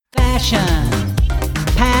Fashion,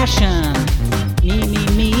 passion,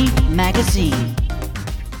 me magazine.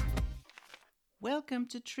 Welcome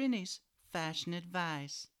to Trini's Fashion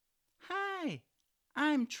Advice. Hi,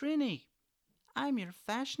 I'm Trini. I'm your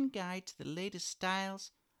fashion guide to the latest styles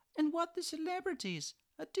and what the celebrities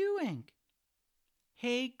are doing.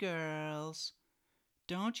 Hey girls,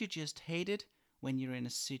 don't you just hate it when you're in a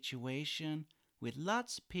situation with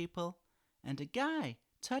lots of people and a guy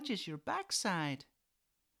touches your backside?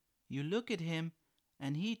 You look at him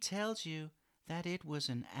and he tells you that it was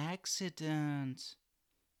an accident.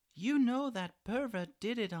 You know that pervert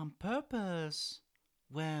did it on purpose.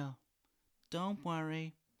 Well, don't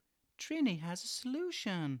worry. Trini has a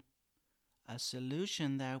solution. A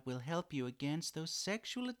solution that will help you against those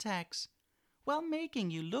sexual attacks while making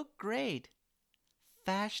you look great.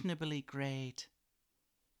 Fashionably great.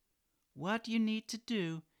 What you need to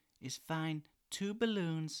do is find 2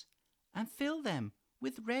 balloons and fill them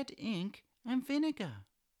with red ink and vinegar.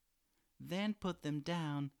 Then put them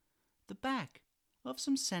down the back of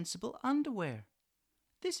some sensible underwear.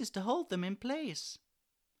 This is to hold them in place.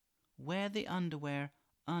 Wear the underwear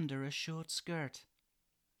under a short skirt.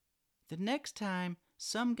 The next time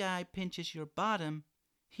some guy pinches your bottom,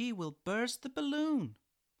 he will burst the balloon.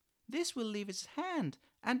 This will leave his hand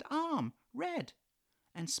and arm red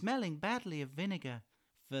and smelling badly of vinegar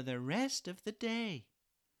for the rest of the day.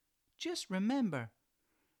 Just remember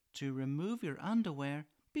to remove your underwear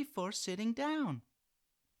before sitting down.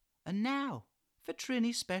 And now for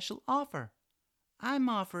Trini's special offer. I'm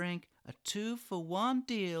offering a 2-for-1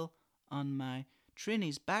 deal on my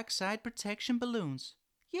Trini's backside protection balloons.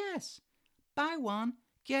 Yes, buy one,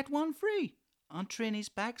 get one free on Trini's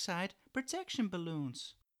backside protection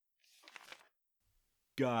balloons.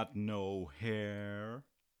 Got no hair?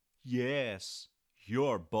 Yes,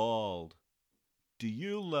 you're bald. Do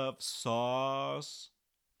you love sauce?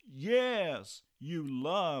 Yes, you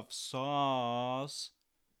love sauce.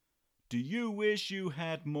 Do you wish you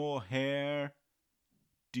had more hair?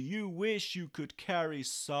 Do you wish you could carry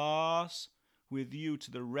sauce with you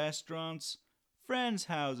to the restaurants, friends'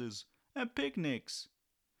 houses, and picnics?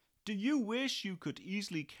 Do you wish you could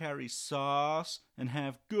easily carry sauce and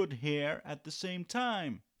have good hair at the same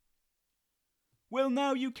time? Well,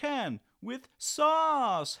 now you can with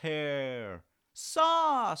sauce hair.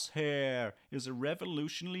 Sauce hair is a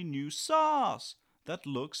revolutionary new sauce that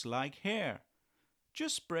looks like hair.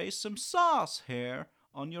 Just spray some sauce hair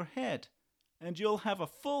on your head and you'll have a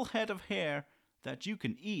full head of hair that you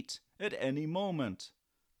can eat at any moment.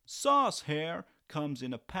 Sauce hair comes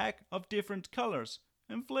in a pack of different colors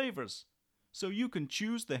and flavors, so you can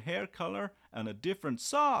choose the hair color and a different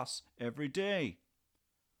sauce every day.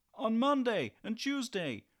 On Monday and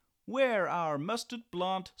Tuesday, wear our mustard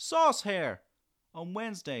blonde sauce hair. On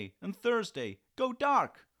Wednesday and Thursday, go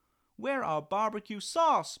dark. Wear our barbecue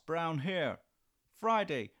sauce brown hair.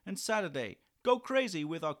 Friday and Saturday, go crazy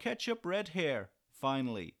with our ketchup red hair.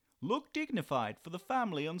 Finally, look dignified for the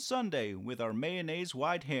family on Sunday with our mayonnaise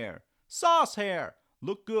white hair. Sauce hair!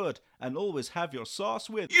 Look good and always have your sauce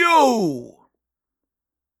with you!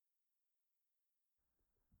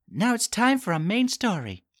 Now it's time for our main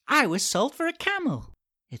story. I was sold for a camel.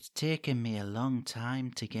 It's taken me a long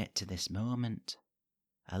time to get to this moment.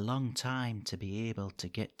 A long time to be able to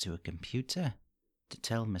get to a computer to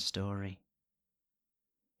tell my story.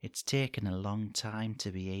 It's taken a long time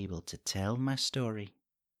to be able to tell my story.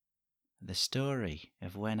 The story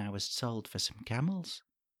of when I was sold for some camels.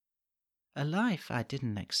 A life I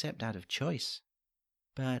didn't accept out of choice.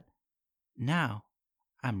 But now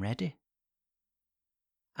I'm ready.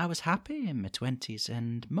 I was happy in my 20s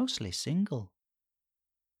and mostly single.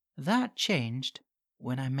 That changed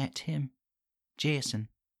when I met him, Jason.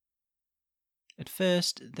 At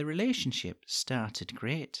first, the relationship started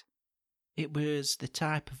great. It was the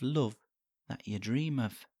type of love that you dream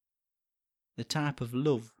of. The type of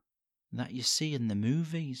love that you see in the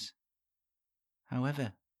movies.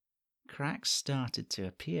 However, cracks started to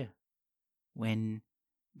appear when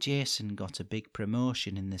Jason got a big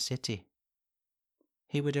promotion in the city.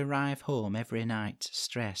 He would arrive home every night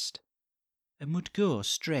stressed and would go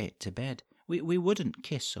straight to bed. We wouldn't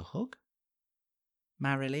kiss or hug.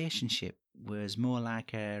 My relationship was more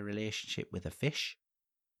like a relationship with a fish.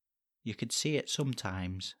 You could see it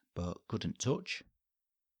sometimes, but couldn't touch.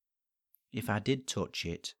 If I did touch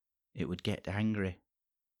it, it would get angry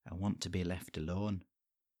and want to be left alone.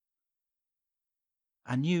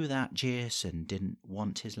 I knew that Jason didn't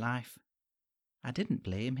want his life. I didn't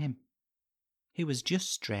blame him. He was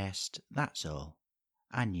just stressed, that's all.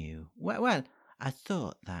 I knew. Well, I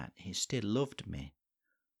thought that he still loved me.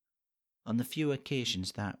 On the few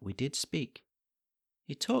occasions that we did speak,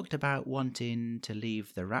 He talked about wanting to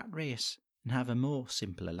leave the rat race and have a more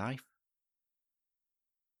simpler life.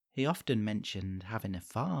 He often mentioned having a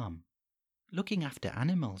farm, looking after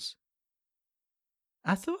animals.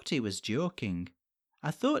 I thought he was joking.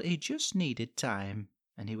 I thought he just needed time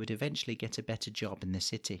and he would eventually get a better job in the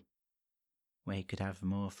city, where he could have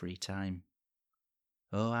more free time.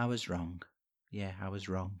 Oh, I was wrong. Yeah, I was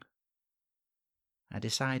wrong. I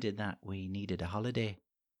decided that we needed a holiday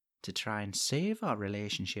to try and save our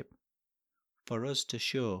relationship, for us to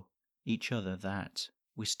show each other that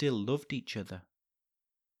we still loved each other,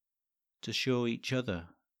 to show each other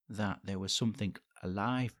that there was something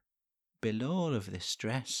alive below all of this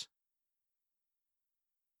stress.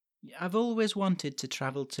 I've always wanted to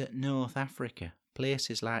travel to North Africa,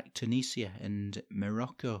 places like Tunisia and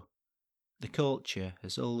Morocco. The culture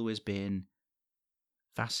has always been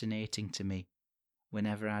fascinating to me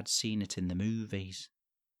whenever I'd seen it in the movies.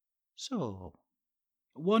 So,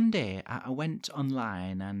 one day I went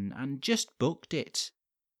online and just booked it.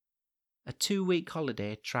 A 2-week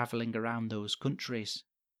holiday travelling around those countries.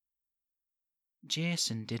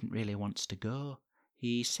 Jason didn't really want to go.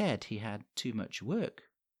 He said he had too much work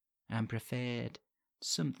and preferred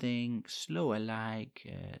something slower like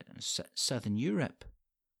Southern Europe.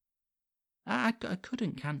 I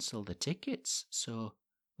couldn't cancel the tickets, so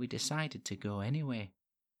we decided to go anyway.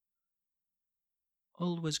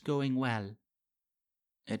 All was going well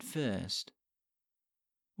at first.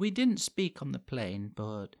 We didn't speak on the plane,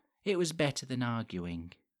 but it was better than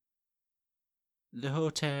arguing. The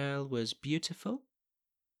hotel was beautiful.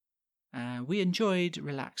 We enjoyed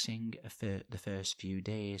relaxing for the first few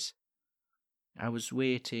days. I was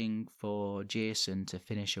waiting for Jason to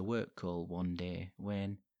finish a work call one day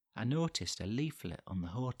when I noticed a leaflet on the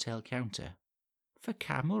hotel counter for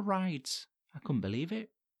camel rides. I couldn't believe it.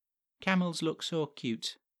 Camels look so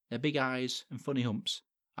cute. Their big eyes and funny humps.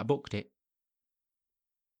 I booked it.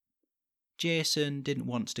 Jason didn't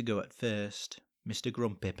want to go at first, Mr.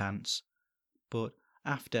 Grumpy Pants, but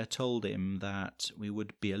after I told him that we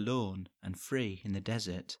would be alone and free in the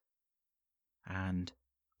desert, and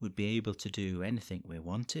would be able to do anything we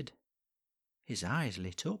wanted, his eyes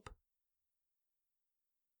lit up.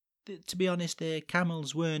 To be honest, the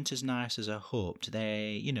camels weren't as nice as I hoped.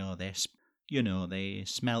 They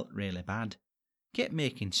smelt really bad. Kept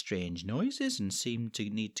making strange noises and seemed to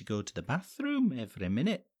need to go to the bathroom every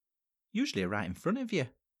minute, usually right in front of you.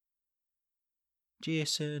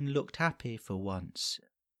 Jason looked happy for once.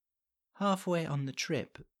 Halfway on the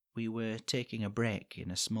trip, we were taking a break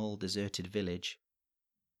in a small deserted village.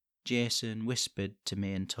 Jason whispered to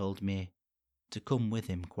me and told me to come with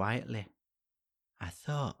him quietly. I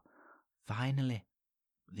thought, finally,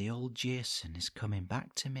 the old Jason is coming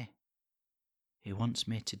back to me. He wants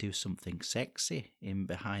me to do something sexy in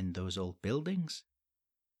behind those old buildings.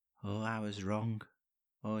 Oh, I was wrong.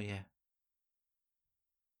 Oh, yeah.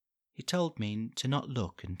 He told me to not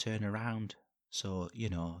look and turn around. So, I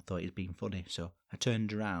thought he'd been funny. So I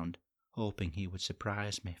turned around, hoping he would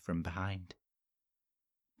surprise me from behind.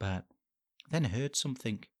 But then I heard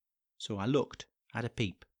something. So I looked, had a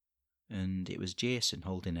peep, and it was Jason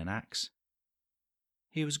holding an axe.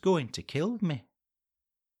 He was going to kill me.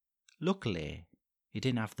 Luckily, he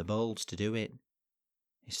didn't have the balls to do it.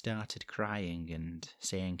 He started crying and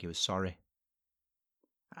saying he was sorry.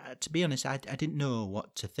 To be honest, I didn't know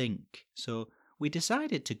what to think, so we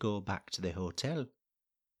decided to go back to the hotel.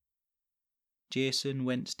 Jason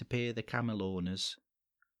went to pay the camel owners.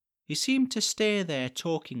 He seemed to stay there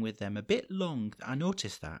talking with them a bit long. I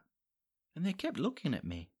noticed that, and they kept looking at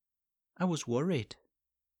me. I was worried.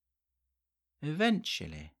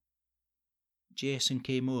 Eventually, Jason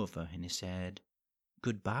came over and he said,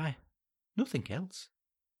 "Goodbye, nothing else."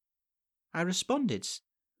 I responded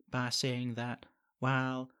by saying that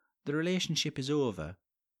while the relationship is over,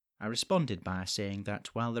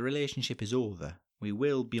 we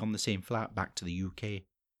will be on the same flight back to the UK.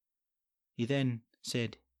 He then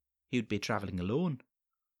said he would be travelling alone.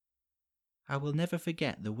 I will never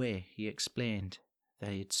forget the way he explained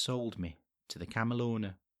that he had sold me to the camel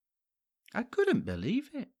owner. I couldn't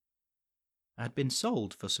believe it. I'd been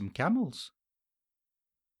sold for some camels.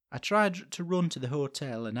 I tried to run to the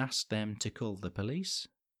hotel and ask them to call the police.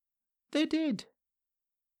 They did.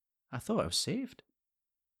 I thought I was saved.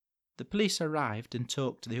 The police arrived and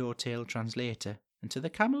talked to the hotel translator and to the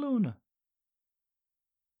camel owner.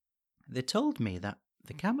 They told me that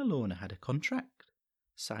the camel owner had a contract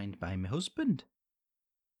signed by my husband,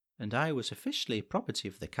 and I was officially property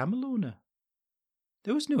of the camel owner.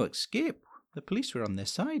 There was no escape. The police were on their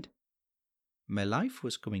side. My life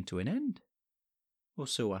was coming to an end. Or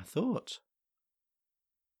so I thought.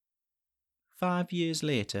 5 years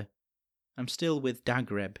later, I'm still with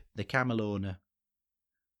Dagreb, the camel owner.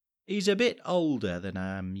 He's a bit older than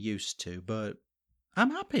I'm used to, but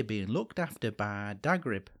I'm happy being looked after by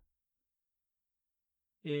Dagreb.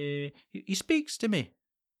 He speaks to me,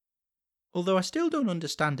 although I still don't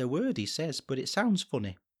understand a word he says, but it sounds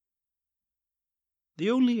funny.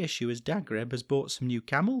 The only issue is Dagreb has bought some new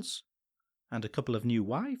camels and a couple of new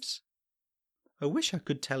wives. I wish I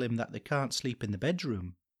could tell him that they can't sleep in the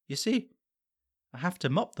bedroom. You see, I have to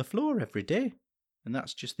mop the floor every day, and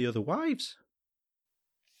that's just the other wives.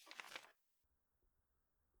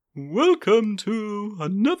 Welcome to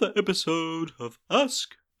another episode of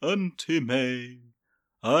Ask Auntie May.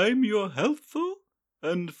 I'm your helpful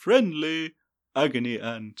and friendly Agony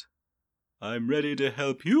Aunt. I'm ready to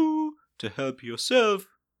help you to help yourself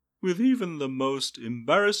with even the most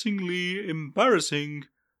embarrassingly embarrassing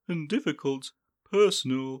and difficult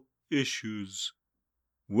personal issues.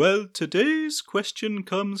 Well, today's question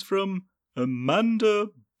comes from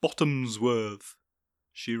Amanda Bottomsworth.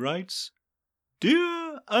 She writes,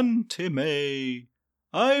 Dear Auntie May,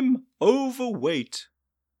 I'm overweight.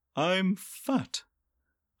 I'm fat.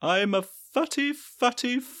 I'm a fatty,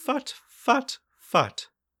 fat.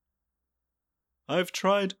 I've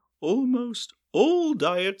tried almost all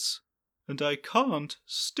diets, and I can't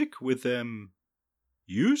stick with them.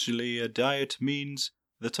 Usually a diet means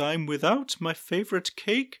that I'm without my favorite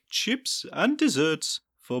cake, chips, and desserts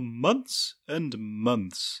for months and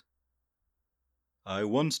months. I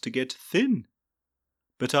want to get thin,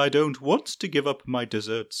 but I don't want to give up my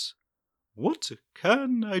desserts. What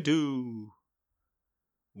can I do?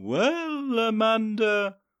 Well,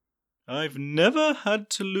 Amanda, I've never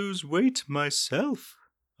had to lose weight myself.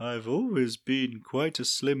 I've always been quite a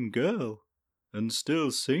slim girl, and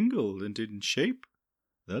still single and in shape.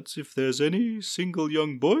 That's if there's any single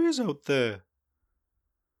young boys out there.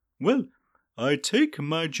 Well, I take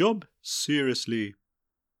my job seriously.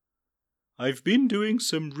 I've been doing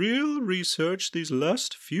some real research these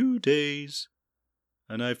last few days,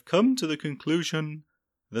 and I've come to the conclusion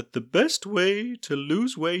that the best way to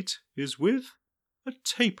lose weight is with a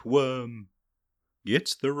tapeworm.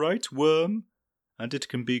 Get the right worm, and it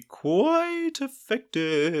can be quite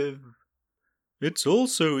effective. It's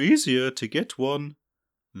also easier to get one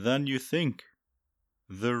than you think.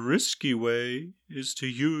 The risky way is to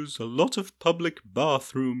use a lot of public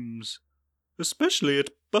bathrooms, especially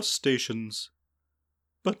at bus stations.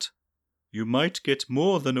 But you might get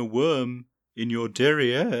more than a worm in your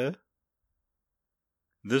derriere.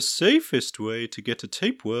 The safest way to get a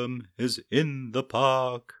tapeworm is in the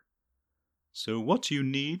park. So what you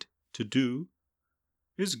need to do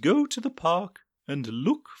is go to the park and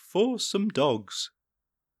look for some dogs.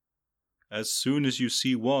 As soon as you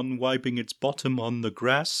see one wiping its bottom on the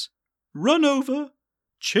grass, run over,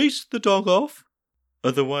 chase the dog off,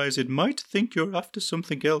 otherwise it might think you're after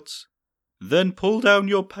something else. Then pull down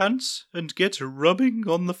your pants and get rubbing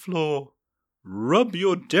on the floor. Rub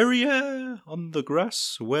your derriere on the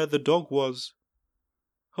grass where the dog was.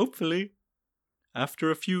 Hopefully, after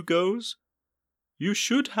a few goes, you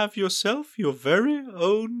should have yourself your very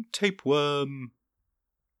own tapeworm.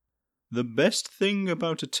 The best thing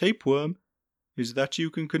about a tapeworm is that you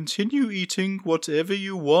can continue eating whatever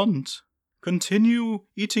you want. Continue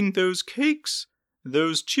eating those cakes,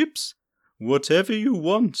 those chips, whatever you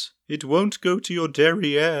want. It won't go to your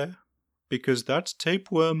derriere, because that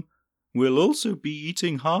tapeworm will also be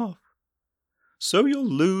eating half. So you'll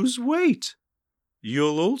lose weight.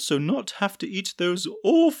 You'll also not have to eat those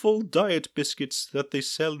awful diet biscuits that they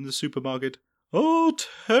sell in the supermarket. Oh,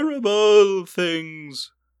 terrible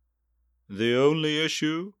things! The only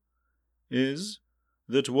issue is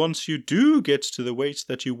that once you do get to the weight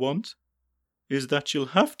that you want, is that you'll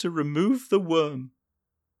have to remove the worm.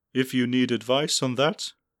 If you need advice on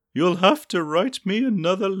that, you'll have to write me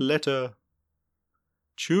another letter.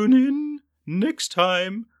 Tune in next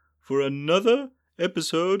time for another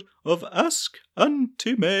episode of Ask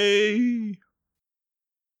Auntie May.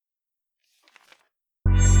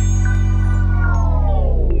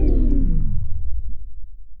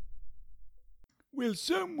 Will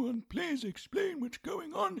someone please explain what's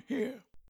going on here?